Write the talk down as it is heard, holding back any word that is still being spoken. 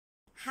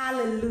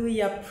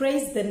Hallelujah.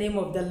 Praise the name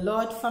of the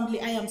Lord.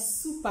 Family, I am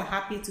super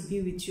happy to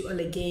be with you all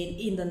again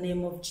in the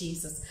name of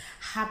Jesus.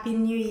 Happy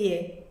New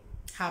Year.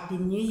 Happy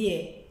New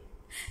Year.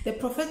 The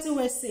prophetic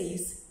word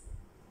says,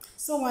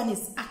 someone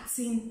is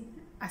acting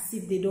as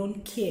if they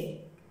don't care,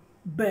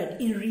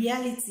 but in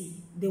reality,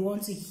 they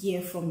want to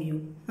hear from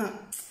you.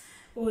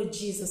 Oh,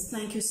 Jesus,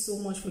 thank you so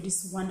much for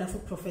this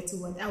wonderful prophetic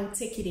word. I will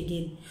take it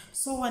again.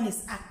 Someone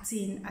is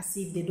acting as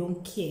if they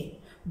don't care,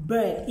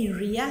 but in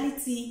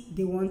reality,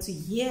 they want to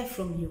hear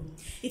from you.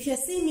 If you're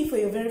seeing me for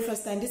your very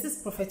first time, this is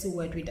Prophetic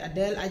Word with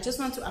Adele. I just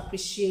want to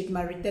appreciate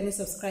my returning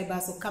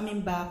subscribers for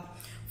coming back.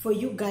 For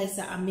you guys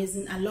are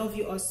amazing. I love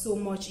you all so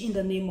much in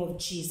the name of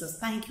Jesus.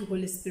 Thank you,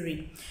 Holy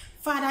Spirit.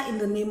 Father, in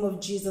the name of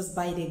Jesus,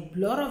 by the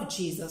blood of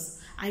Jesus,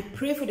 I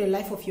pray for the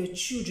life of your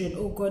children.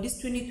 Oh God,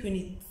 this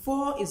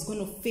 2024 is going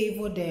to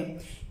favor them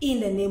in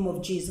the name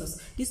of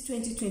Jesus. This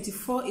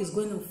 2024 is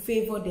going to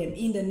favor them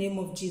in the name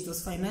of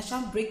Jesus.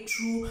 Financial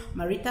breakthrough,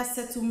 marital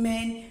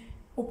settlement,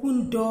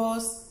 open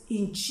doors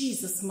in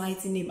Jesus'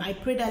 mighty name. I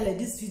pray that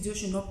this video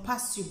should not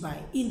pass you by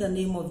in the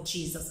name of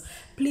Jesus.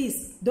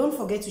 Please don't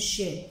forget to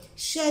share.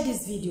 Share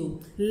this video.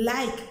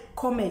 Like,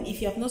 comment.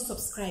 If you have not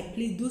subscribed,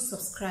 please do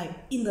subscribe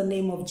in the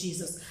name of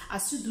Jesus.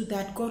 As you do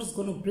that, God is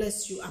going to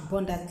bless you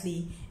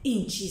abundantly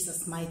in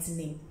Jesus' mighty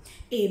name.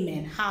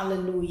 Amen.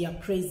 Hallelujah.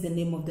 Praise the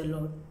name of the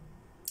Lord.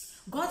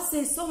 God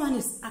says someone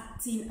is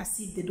acting as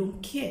if they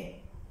don't care,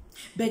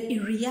 but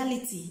in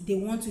reality, they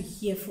want to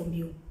hear from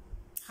you.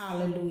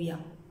 Hallelujah.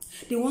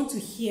 They want to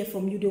hear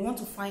from you. They want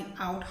to find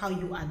out how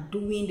you are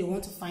doing. They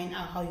want to find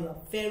out how you are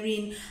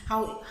faring,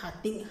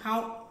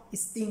 how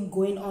is things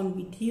going on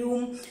with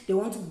you. They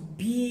want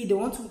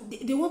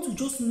to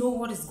just know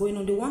what is going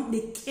on.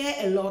 They care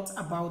a lot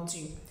about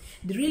you.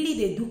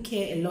 They do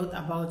care a lot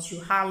about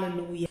you.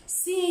 Hallelujah.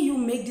 Seeing you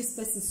make this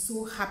person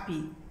so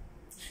happy.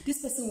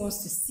 This person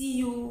wants to see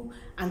you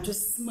and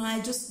just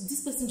smile.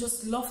 This person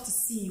just loves to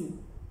see you.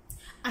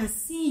 And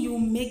see you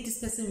make this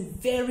person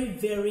very,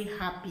 very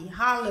happy.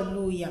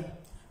 Hallelujah.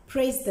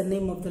 Praise the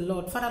name of the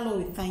Lord. Father,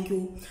 Lord, we thank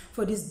you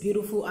for this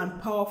beautiful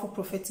and powerful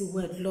prophetic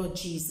word, Lord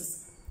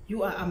Jesus.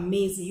 You are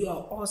amazing. You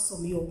are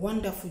awesome. You are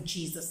wonderful,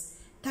 Jesus.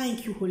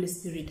 Thank you, Holy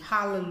Spirit.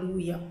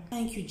 Hallelujah.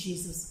 Thank you,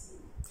 Jesus.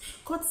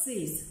 God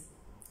says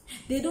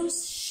they don't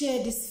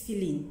share this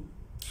feeling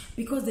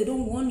because they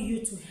don't want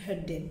you to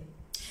hurt them.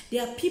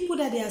 There are people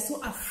that they are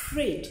so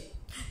afraid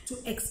to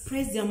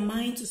express their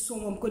mind to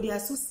someone because they are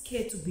so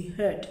scared to be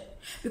heard.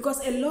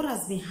 Because a lot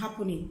has been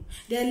happening.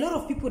 There are a lot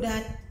of people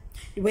that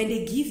when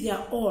they give their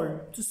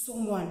all to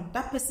someone,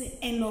 that person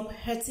ends up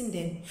hurting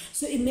them.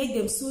 So it makes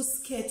them so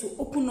scared to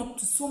open up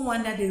to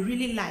someone that they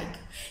really like.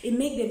 It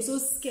makes them so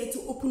scared to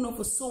open up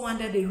for someone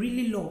that they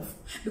really love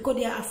because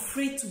they are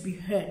afraid to be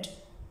heard.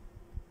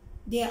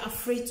 They are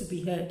afraid to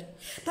be heard.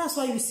 That's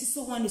why you see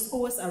someone is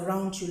always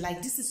around you,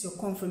 like this is your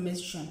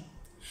confirmation.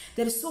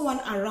 There is someone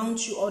around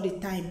you all the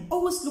time,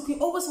 always looking,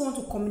 always want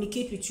to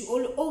communicate with you,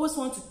 always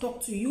want to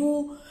talk to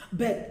you,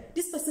 but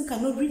this person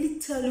cannot really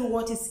tell you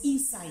what is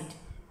inside.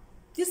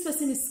 This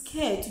person is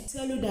scared to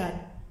tell you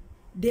that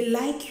they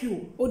like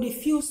you or they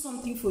feel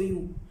something for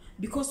you.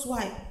 Because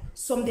why?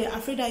 Some they're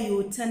afraid that you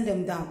will turn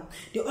them down.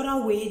 The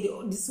other way,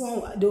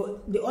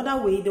 the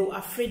other way, they're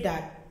afraid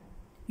that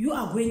you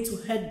are going to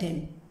hurt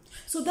them.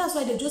 So that's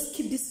why they just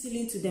keep this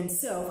feeling to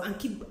themselves and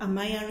keep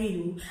admiring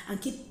you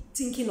and keep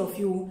thinking of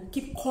you,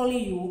 keep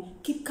calling you,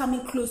 keep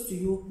coming close to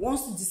you,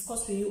 wants to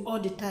discuss with you all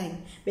the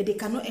time, but they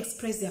cannot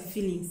express their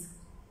feelings.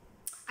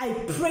 I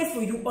pray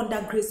for you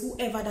under grace,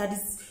 whoever that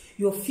is,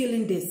 you're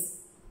feeling this,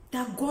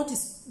 that God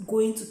is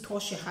going to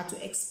touch your heart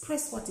to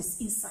express what is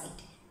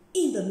inside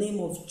in the name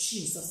of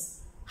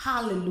Jesus.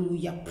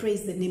 Hallelujah.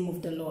 Praise the name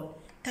of the Lord.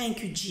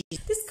 Thank you,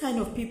 Jesus. This kind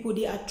of people,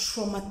 they are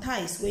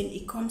traumatized when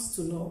it comes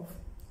to love.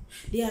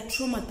 They are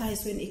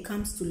traumatized when it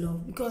comes to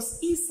love because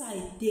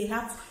inside they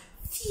have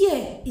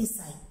fear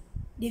inside.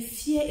 They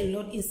fear a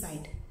lot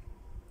inside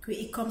when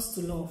it comes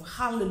to love.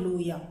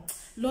 Hallelujah.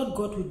 Lord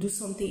God will do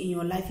something in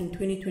your life in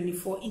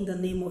 2024 in the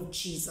name of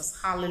Jesus.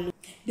 Hallelujah.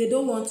 They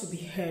don't want to be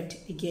hurt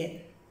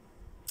again.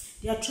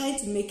 They are trying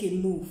to make a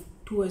move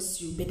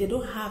towards you, but they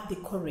don't have the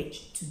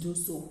courage to do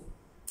so.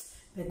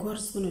 But God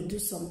is going to do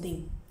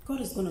something.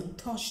 God is going to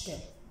touch them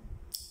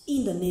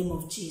in the name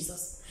of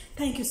Jesus.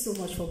 Thank you so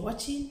much for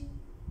watching.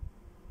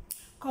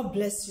 God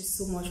bless you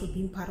so much for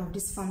being part of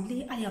this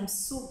family. I am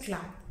so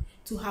glad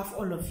to have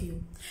all of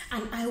you.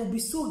 And I will be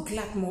so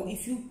glad more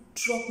if you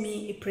drop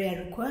me a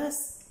prayer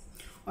request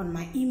on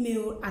my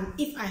email. And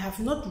if I have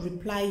not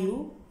replied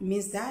you, it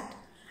means that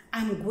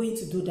I'm going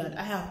to do that.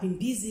 I have been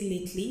busy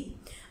lately.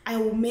 I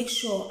will make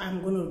sure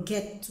I'm going to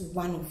get to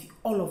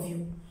all of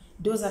you.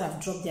 Those that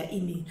have dropped their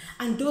email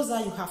and those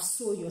that you have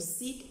sown your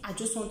seed, I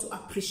just want to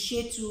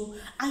appreciate you.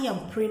 I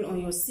am praying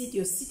on your seed.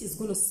 Your seed is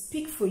going to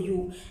speak for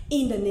you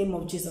in the name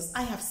of Jesus.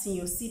 I have seen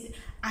your seed.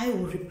 I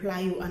will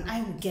reply you and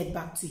I will get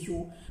back to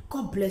you.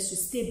 God bless you.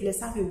 Stay blessed.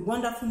 Have a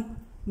wonderful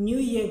new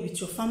year with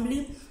your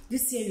family.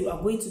 This year you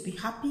are going to be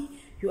happy.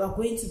 You are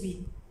going to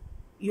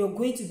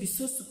be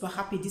so super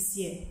happy this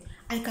year.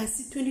 I can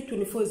see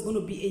 2024 is going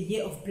to be a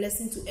year of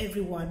blessing to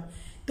everyone.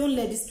 Don't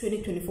let this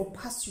 2024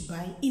 pass you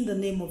by in the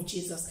name of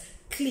Jesus.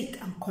 Click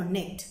and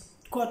connect.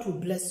 God will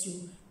bless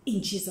you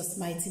in Jesus'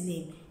 mighty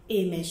name.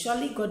 Amen.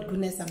 Surely God's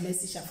goodness and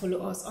mercy shall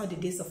follow us all the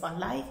days of our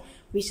life.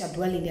 We shall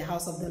dwell in the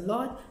house of the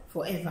Lord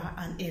forever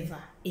and ever.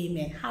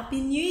 Amen. Happy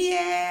New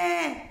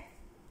Year!